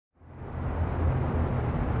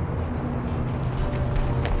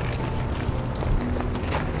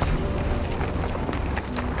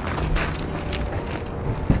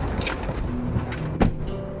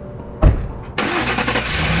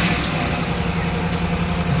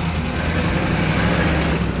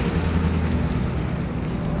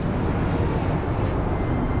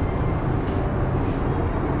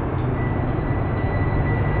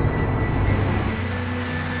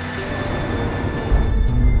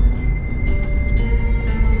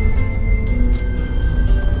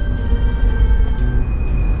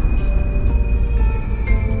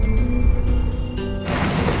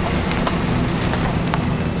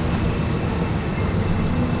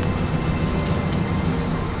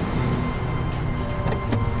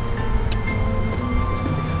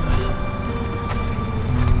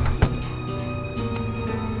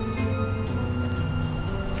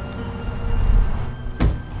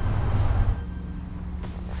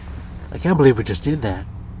I can't believe we just did that.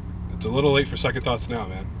 It's a little late for second thoughts now,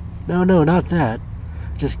 man. No, not that.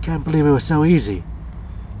 Just can't believe it was so easy.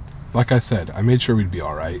 Like I said, I made sure we'd be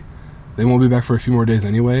alright. They won't be back for a few more days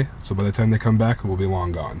anyway, so by the time they come back, we'll be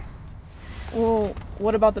long gone. Well,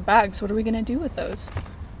 what about the bags? What are we going to do with those?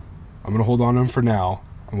 I'm gonna hold on to them for now,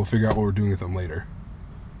 and we'll figure out what we're doing with them later.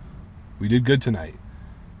 We did good tonight.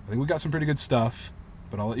 I think we got some pretty good stuff,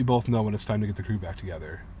 but I'll let you both know when it's time to get the crew back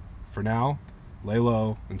together. For now, lay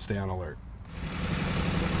low and stay on alert.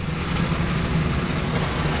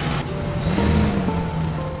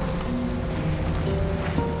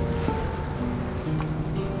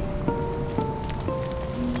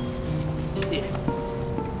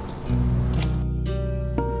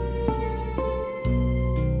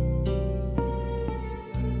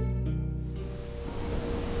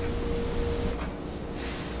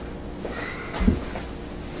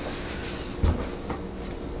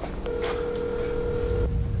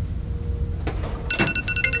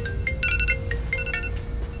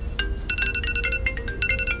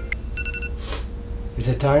 Is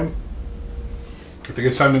it time? I think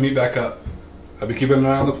it's time to meet back up. I've been keeping an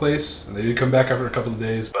eye on the place, and they did come back after a couple of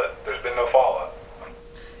days, but there's been no follow-up.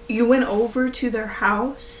 You went over to their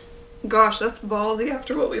house? Gosh, that's ballsy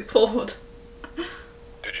after what we pulled.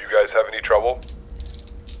 Did you guys have any trouble?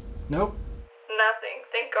 Nope. Nothing,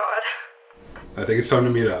 thank God. I think it's time to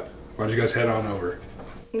meet up. Why don't you guys head on over?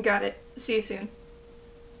 Got it. See you soon.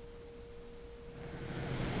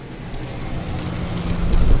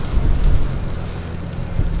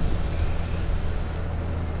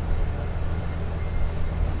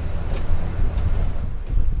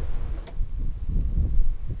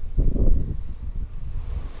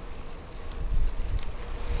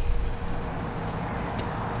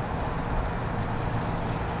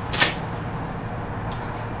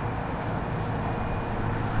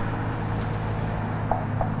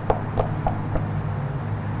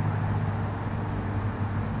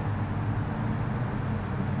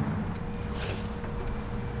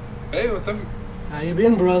 Hey, what's up? How you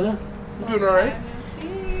been, brother? I'm doing alright.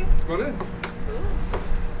 See. Come on in.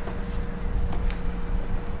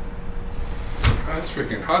 Oh, it's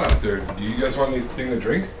freaking hot out there. Do you guys want anything to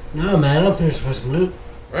drink? No, man, I'm thirsty for some loot.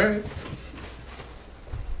 Alright.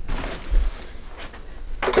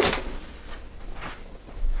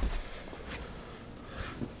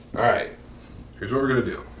 Alright. Here's what we're gonna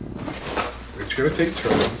do. We're just gonna take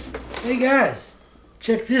turns. Hey, guys.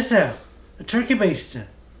 Check this out. A turkey baster.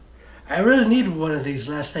 I really needed one of these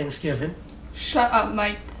last Thanksgiving. Shut up,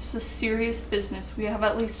 Mike. This is serious business. We have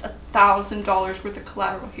at least $1,000 worth of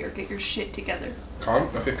collateral here. Get your shit together.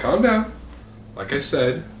 Calm down. Like I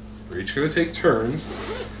said, we're each gonna take turns.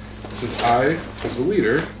 Since I was the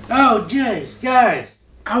leader. Oh, jeez, guys.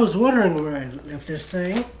 I was wondering where I left this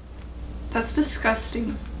thing. That's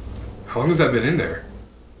disgusting. How long has that been in there?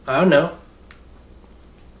 I don't know.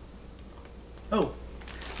 Oh,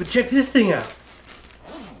 but check this thing out.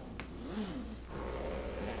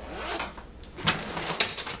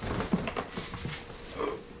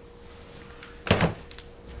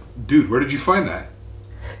 Dude, where did you find that?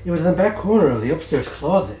 It was in the back corner of the upstairs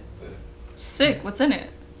closet. Sick. What's in it?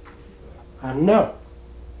 I don't know.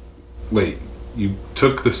 Wait, you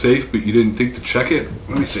took the safe but you didn't think to check it?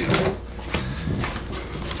 Let me see.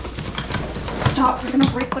 Stop. We're gonna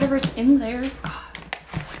break whatever's in there. God.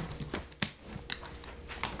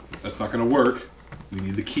 That's not gonna work. We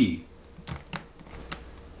need the key.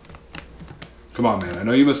 Come on, man. I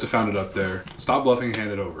know you must have found it up there. Stop bluffing and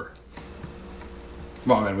hand it over.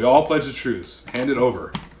 Come on, man. We all pledged a truce. Hand it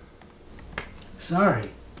over. Sorry.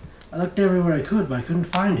 I looked everywhere I could, but I couldn't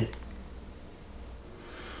find it.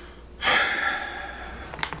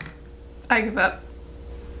 I give up.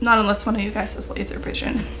 Not unless one of you guys has laser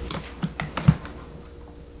vision.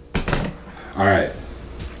 Alright.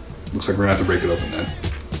 Looks like we're gonna have to break it open then.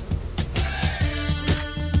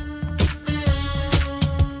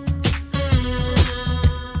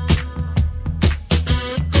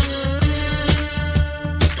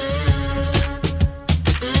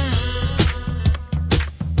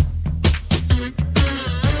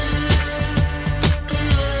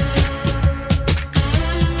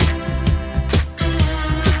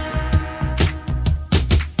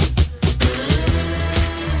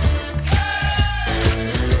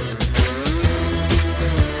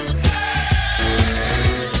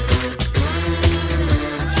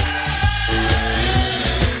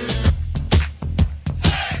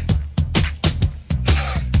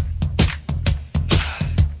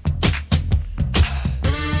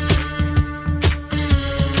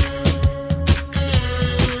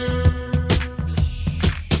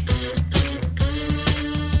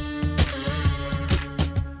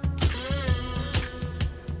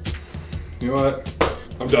 You know what?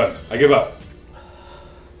 I'm done. I give up.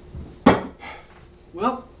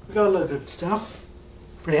 Well, we got a lot of good stuff.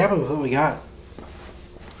 Pretty happy with what we got.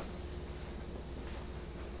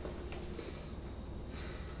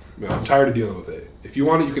 Man, I'm tired of dealing with it. If you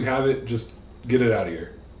want it, you can have it. Just get it out of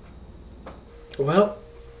here. Well,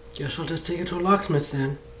 guess we'll just take it to a locksmith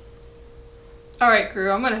then. Alright, crew,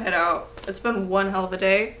 I'm gonna head out. It's been one hell of a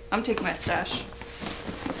day. I'm taking my stash.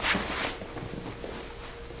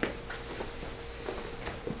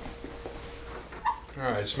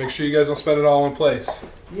 Alright, just make sure you guys don't spend it all in place.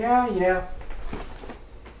 Yeah.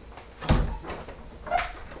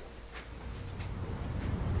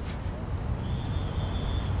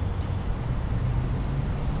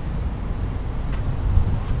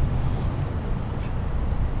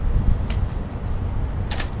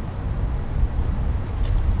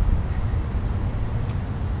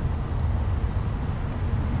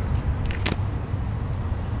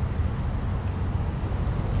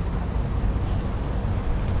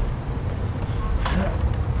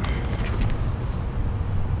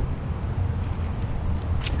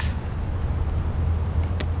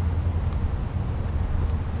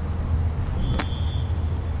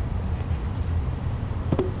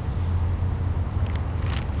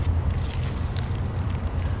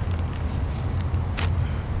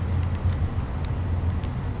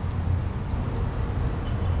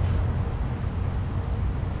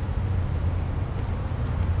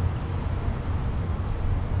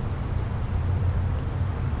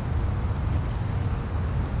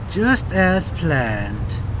 Just as planned.